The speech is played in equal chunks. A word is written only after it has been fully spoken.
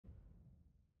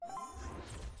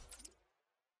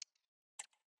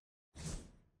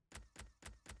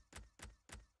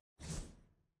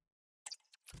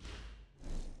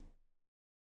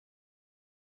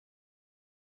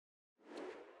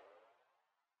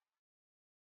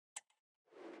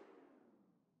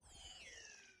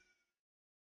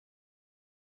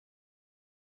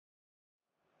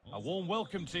A warm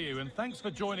welcome to you and thanks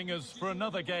for joining us for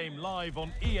another game live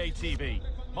on EA TV.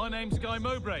 My name's Guy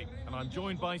Mowbray and I'm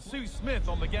joined by Sue Smith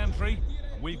on the gantry.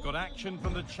 We've got action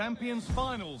from the Champions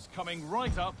Finals coming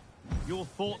right up. Your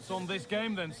thoughts on this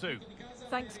game then, Sue?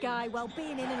 Thanks, Guy. Well,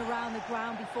 being in and around the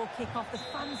ground before kick-off, the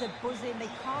fans are buzzing. They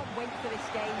can't wait for this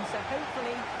game, so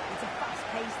hopefully it's a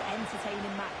fast-paced,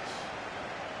 entertaining match.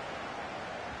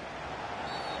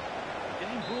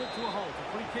 Game brought to a halt,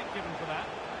 a free kick given for that.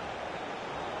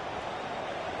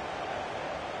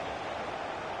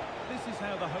 This is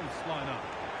how the hosts line up.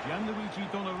 Gianluigi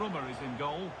Donnarumma is in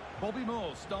goal. Bobby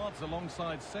Moore starts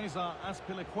alongside Cesar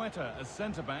Azpilicueta as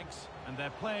centre-backs, and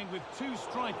they're playing with two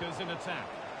strikers in attack.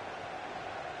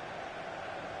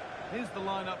 Here's the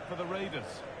lineup for the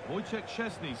Raiders. Wojciech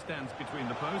Szczesny stands between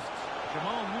the posts.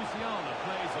 Jamal Musiala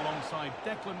plays alongside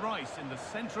Declan Rice in the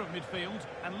centre of midfield,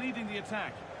 and leading the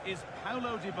attack is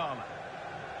Paulo Dybala.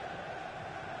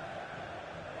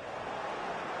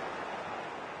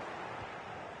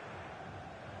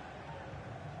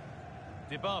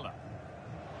 Dybala.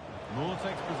 Moore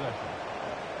takes possession.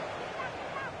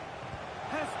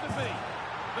 Has to be.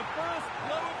 The first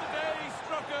blow of the day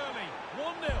struck early.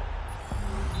 1-0.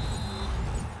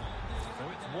 So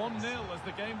it's 1-0 as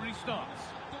the game restarts.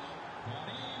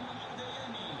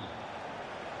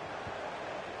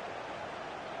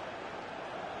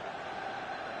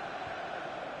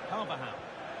 Carvajal.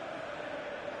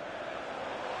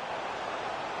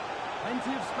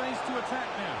 Plenty of space to attack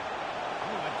now.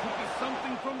 Oh, there could be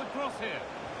something from the cross here.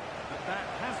 But that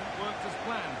hasn't worked as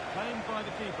planned. Claimed by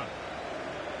the keeper.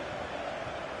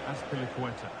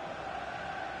 Azpilicueta.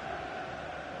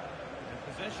 And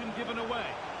possession given away.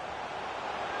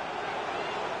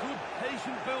 Good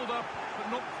patient build-up, but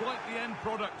not quite the end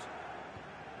product.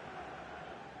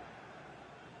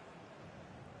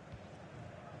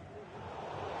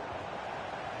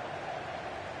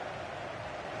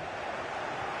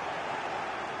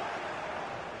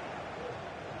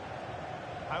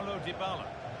 Paulo Dybala.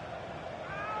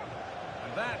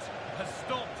 And that has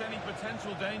stopped any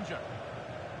potential danger.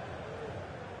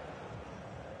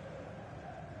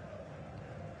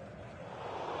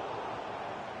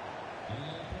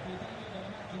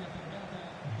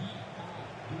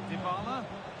 Dybala.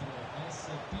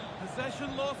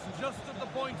 Possession lost just at the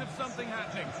point of something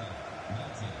happening.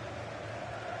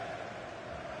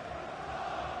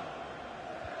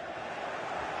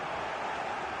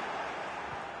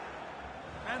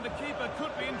 And the keeper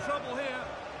could be in trouble here.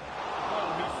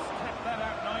 Well, he stepped that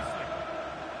out nicely.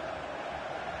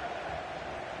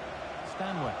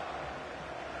 Stanway.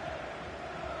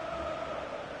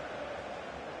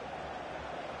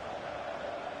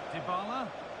 Dybala.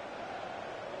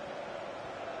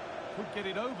 Could get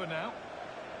it over now.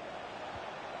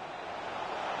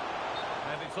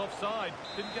 And it's offside.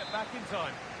 Didn't get back in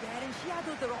time. Yeah, and she had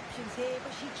other options here,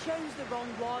 but she chose the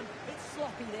wrong one. It's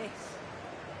sloppy, this.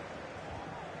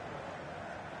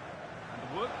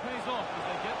 Work pays off as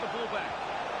they get the ball back.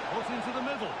 Put into the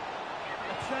middle.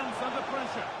 A chance under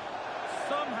pressure.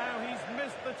 Somehow he's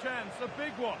missed the chance. A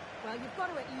big one. Well, you've got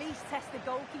to at least test the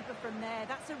goalkeeper from there.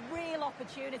 That's a real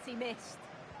opportunity missed.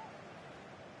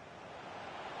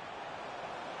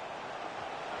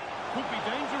 Could be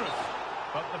dangerous.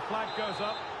 But the flag goes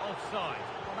up. Offside.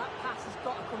 Well, that pass has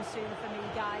got to come sooner for me,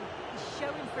 Guy. He's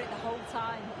showing for it the whole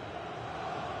time.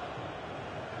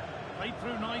 Played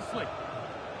through nicely.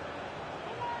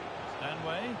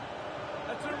 Stanway.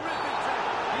 A terrific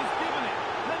tackle. He's given it.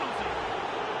 Penalty.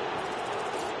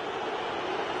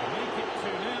 To make it 2-0.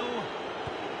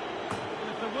 And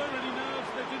if there were any nerves,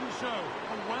 they didn't show.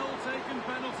 A well-taken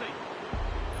penalty.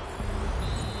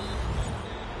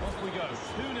 Off we go.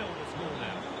 2-0 the score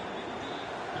now.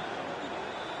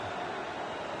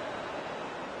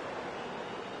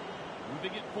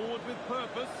 Moving it forward with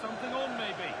purpose. Something on,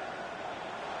 maybe.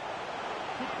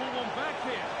 Could pull one back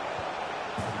here.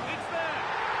 It's there,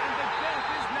 and the gap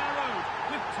is narrowed,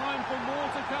 with time for more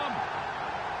to come.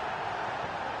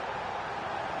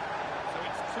 So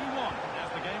it's 2-1 as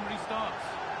the game restarts.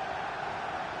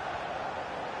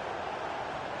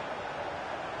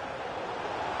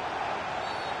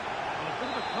 Well, a bit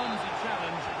of a clumsy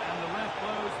challenge, and the ref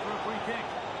blows for a free kick.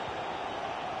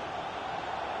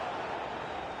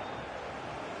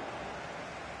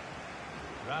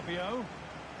 Rabiot.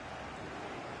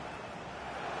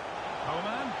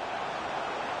 Coleman.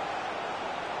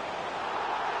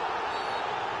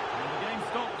 And the game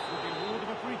stops with the award of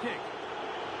a free kick.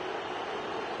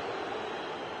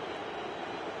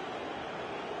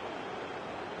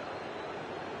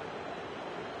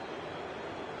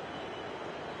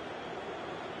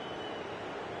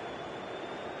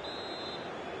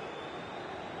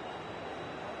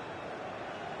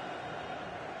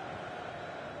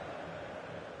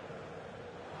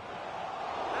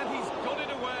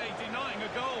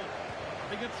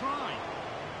 having a try.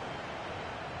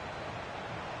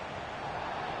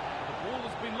 The ball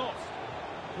has been lost.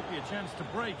 Could be a chance to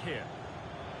break here.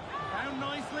 Found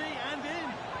nicely and in.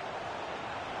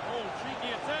 Oh,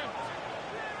 cheeky attempt.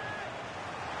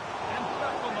 And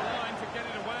back on the line to get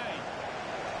it away.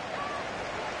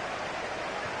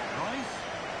 Nice.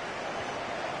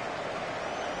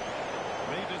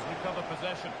 Raiders recover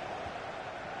possession.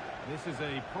 This is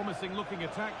a promising looking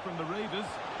attack from the Raiders.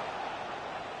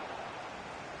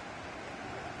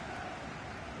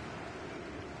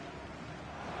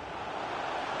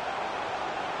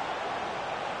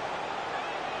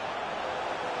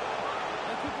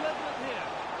 They could level it here.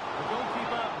 The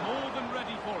goalkeeper more than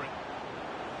ready for it.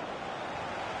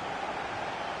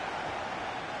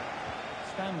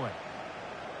 Stanway.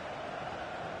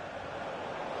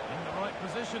 In the right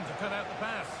position to cut out the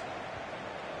pass.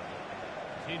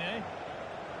 Tine.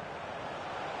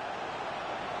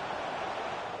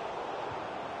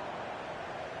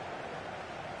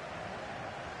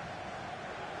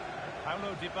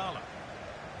 Paulo Dybala.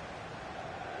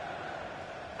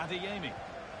 Adeyemi.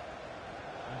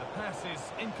 And the pass is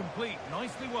incomplete.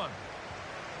 Nicely won.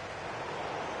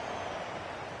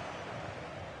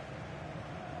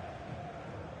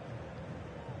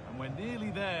 And we're nearly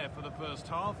there for the first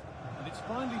half. And it's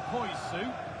finally poised,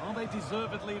 Sue. Are they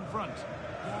deservedly in front?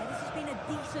 Yeah, this has been a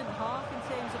decent half in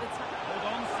terms of attack. Hold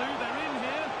on, Sue. They're in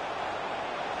here.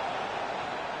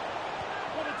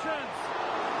 What a chance.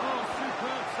 Oh,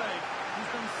 superb save. He's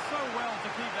done so well to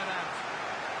keep that out.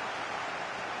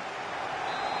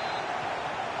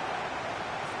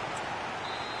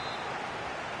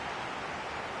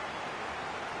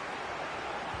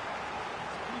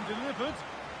 It's been delivered.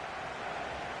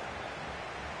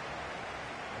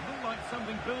 It looked like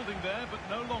something building there, but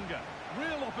no longer.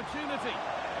 Real opportunity.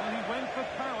 Well, he went for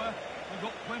power and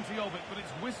got plenty of it, but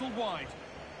it's whistled wide.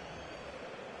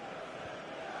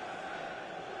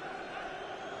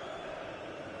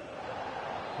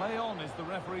 Play on is the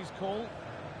referee's call.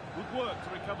 Good work to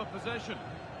recover possession.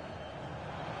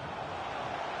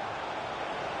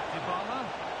 Dybala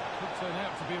could turn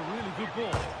out to be a really good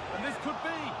ball. And this could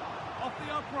be off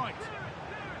the upright.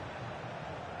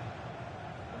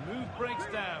 The move breaks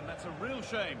down. That's a real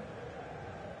shame.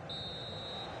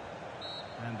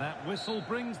 And that whistle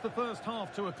brings the first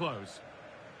half to a close.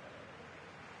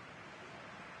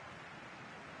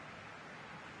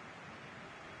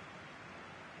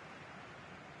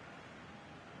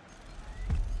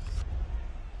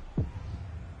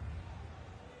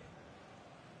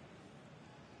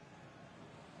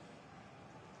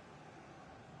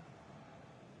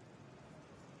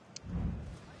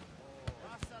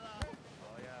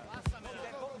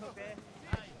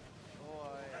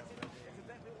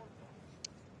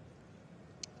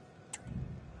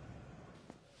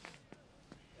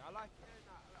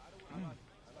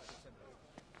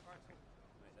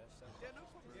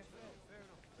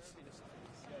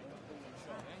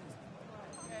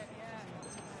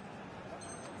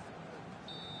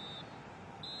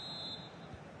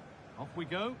 Off we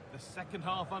go, the second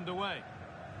half underway.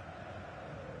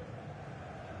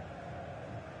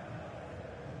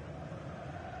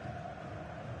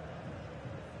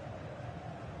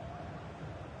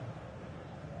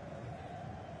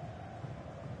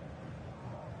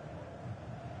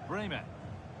 Bremer.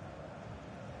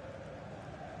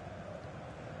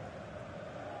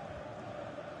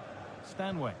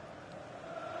 Stanway.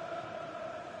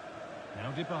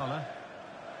 Now Dybala.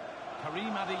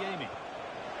 Karim Adeyemi.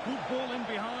 Good ball in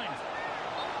behind.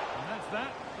 And that's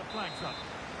that. The flag's up.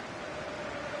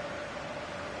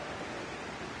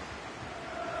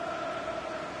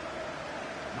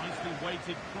 Nicely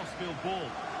weighted crossfield ball.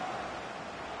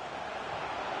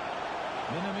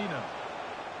 Minamino.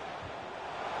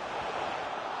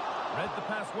 Read the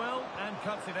pass well and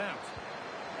cuts it out.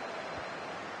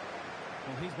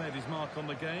 Well, he's made his mark on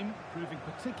the game, proving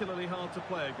particularly hard to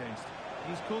play against.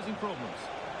 He's causing problems.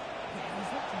 Yeah,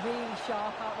 he's looked really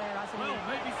sharp out there, hasn't he? Well,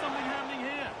 maybe something happening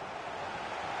here.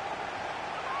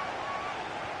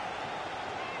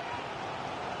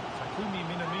 Takumi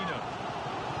Minamino.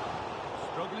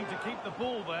 Struggling to keep the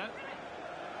ball there.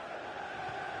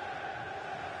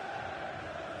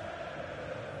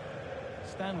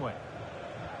 Stanway.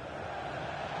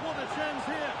 What a chance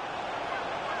here.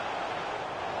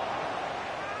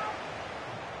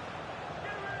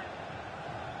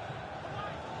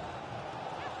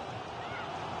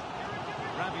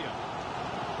 Rabiot.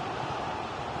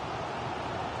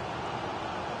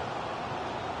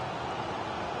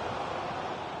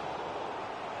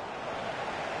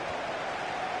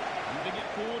 Moving it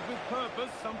forward with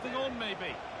purpose, something on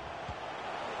maybe.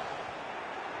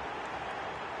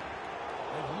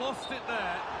 lost it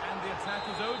there, and the attack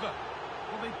is over.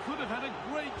 Well, they could have had a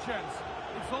great chance.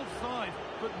 It's offside,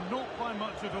 but not by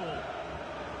much at all.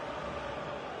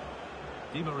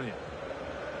 Di Maria.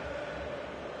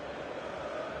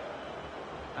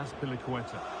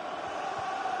 Azpilicueta.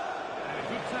 And a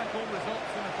good tackle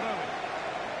results in a throw-in.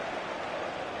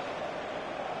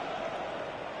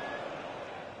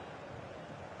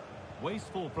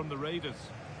 Wasteful from the Raiders.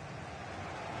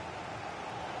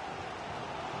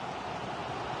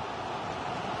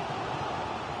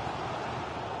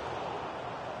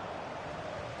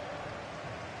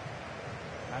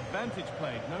 Advantage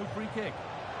played, no free kick.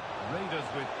 Raiders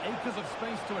with acres of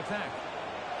space to attack.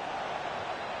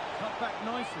 Cut back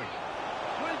nicely.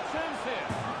 Great chance here.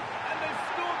 And they've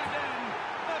scored again.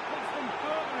 That puts them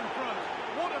further in front.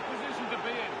 What a position to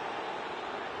be in.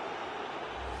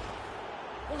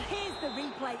 Well, here's the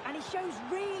replay, and it shows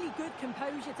really good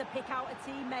composure to pick out a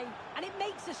teammate. And it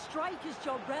makes a striker's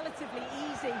job relatively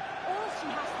easy. All she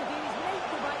has to do is make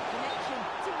the right connection.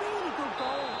 It's a really good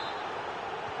goal.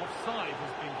 Offside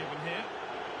has been given here.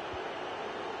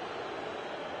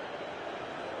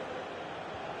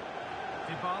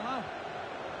 Dybala.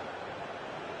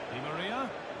 Di Maria.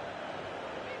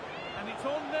 And it's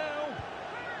on now.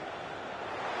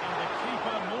 And the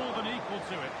keeper more than equal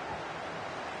to it.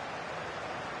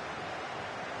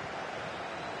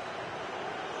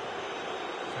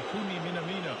 Takumi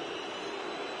Minamino.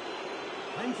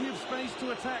 Plenty of space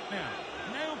to attack now.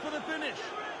 Now for the finish.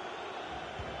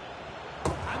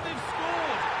 And they've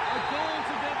scored! A goal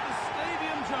to get the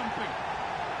stadium jumping.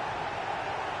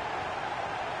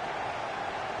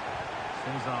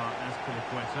 Cesar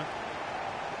Azpilicueta.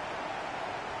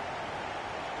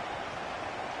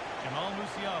 Jamal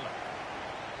Musiala.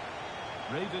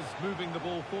 Raiders moving the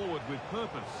ball forward with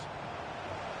purpose.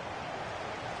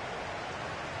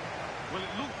 Well,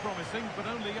 it looked promising, but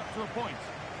only up to a point.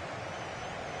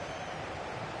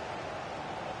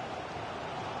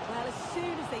 Well, as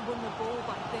soon as they won the ball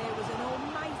back, there was an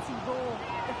almighty roar.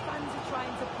 The fans are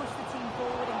trying to push the team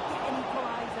forward and get an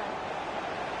equaliser.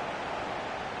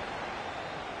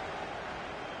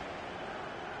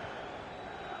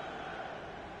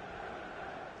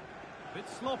 Bit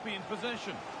sloppy in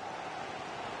possession.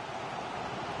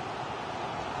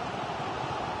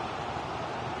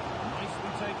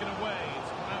 Nicely taken away. It's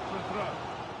come out for a throw.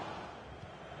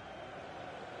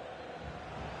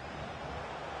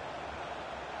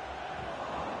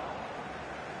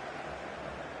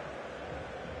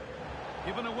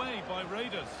 Given away by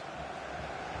Raiders.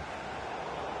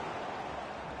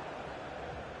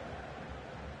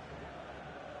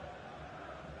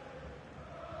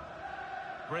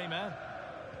 Bremer.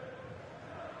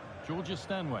 Georgia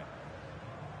Stanway.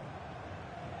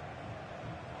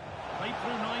 Played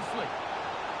through nicely.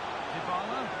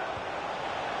 Dybala.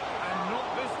 And not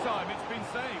this time, it's been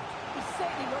saved. He's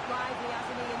certainly looked lively,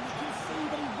 hasn't he? And you can see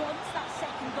that he wants that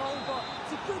second goal, but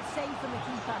it's a good save from the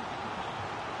keeper.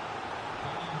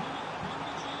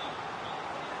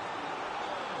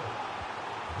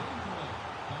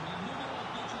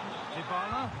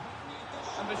 Dybala.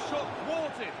 And the shot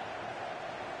thwarted.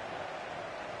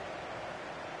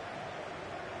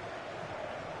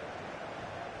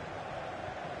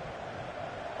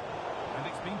 And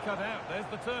it's been cut out. There's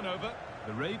the turnover.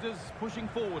 The Raiders pushing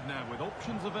forward now with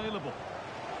options available.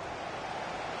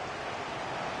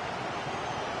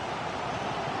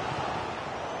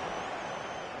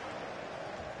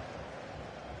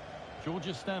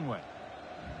 Georgia Stanway.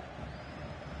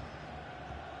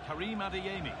 Karim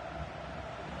Adeyemi.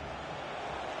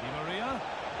 Di Maria.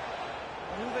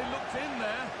 Oh, they looked in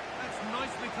there. That's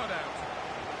nicely cut out.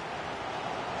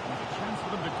 There's a chance for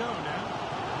them to go now.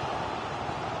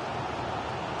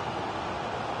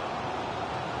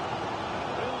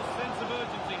 Real sense of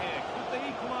urgency here. Could they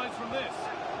equalise from this?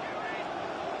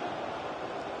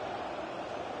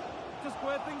 To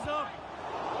square things up.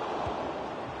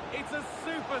 It's a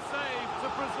super save to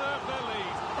preserve their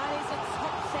lead. That is a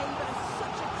top save and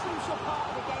such a crucial part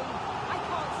of the game. I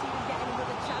can't see them getting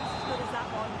another chance as good as that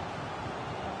one.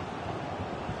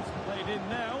 It's played in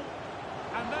now.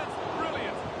 And that's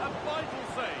brilliant. A vital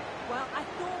save. Well, I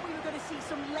thought we were going to see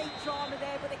some late drama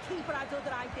there, but the keeper had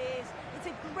other ideas.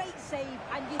 It's a great save,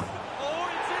 and you...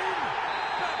 Oh, it's in!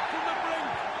 Back from the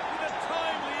brink with a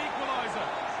timely equaliser.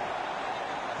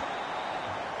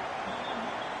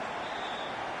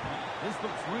 This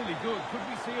looks really good. Could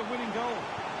we see a winning goal?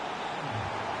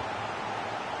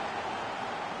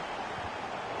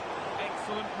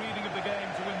 Excellent reading of the game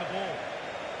to win the ball.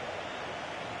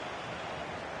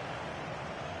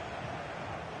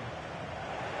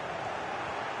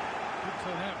 Could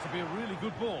turn out to be a really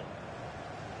good ball.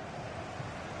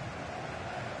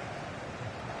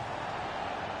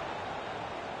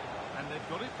 they've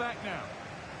got it back now.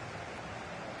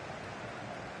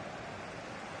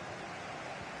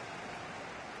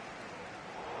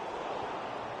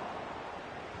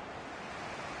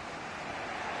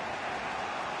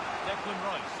 Declan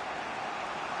Rice.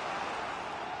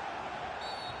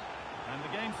 And the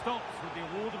game stops with the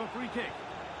award of a free kick.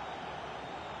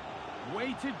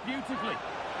 Weighted beautifully.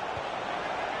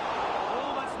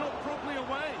 Oh, that's not properly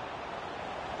away.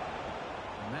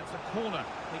 And that's a corner.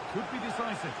 It could be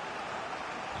decisive.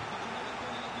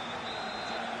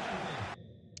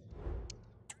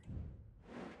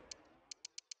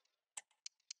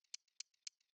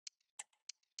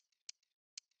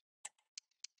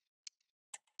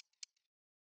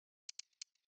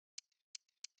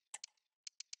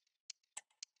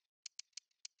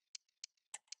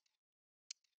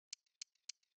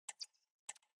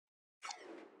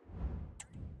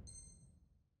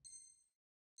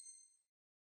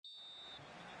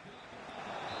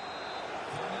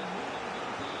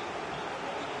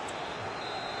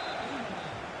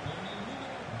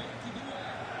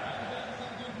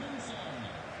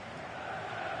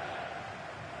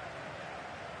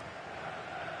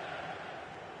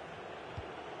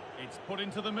 It's put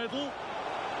into the middle.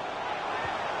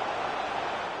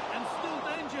 And still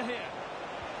danger here.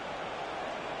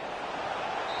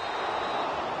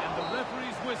 And the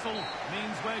referee's whistle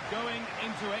means we're going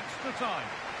into extra time.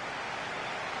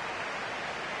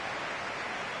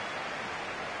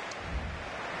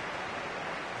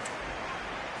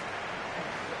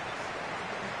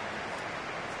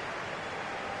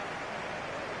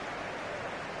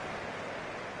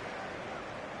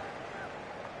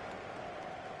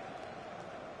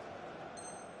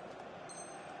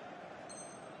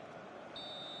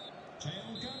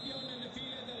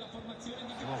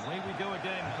 Well, away we go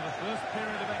again for the first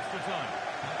period of extra time.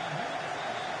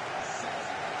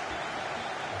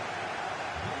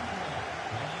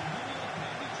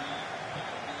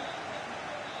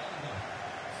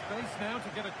 Space now to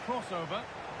get a crossover.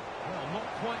 Well, not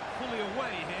quite fully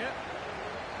away here.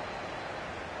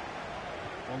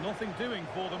 Well, nothing doing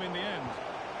for them in the end.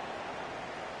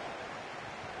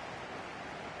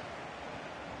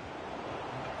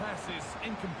 Pass is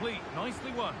incomplete.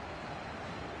 Nicely won.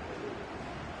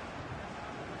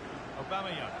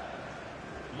 Adeyemi.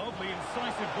 Lovely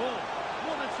incisive ball.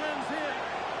 What a chance here.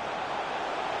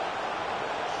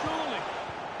 Surely.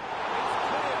 It's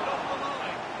cleared off the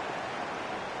line.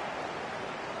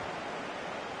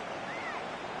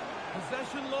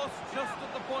 Possession lost just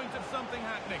at the point of something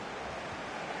happening.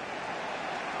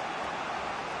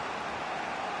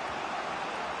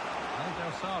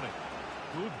 Dawasri.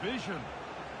 Good vision.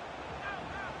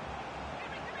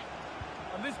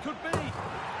 And this could be.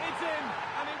 It's in,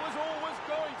 and it was always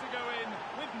going to go in,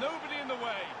 with nobody in the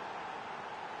way.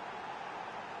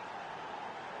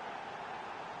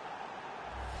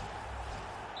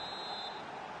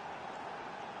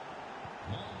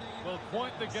 Well,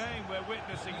 quite the game we're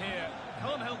witnessing here.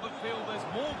 Can't help but feel there's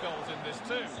more goals in this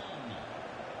too.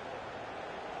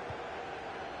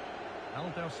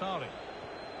 Dawasri.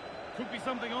 Could be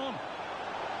something on.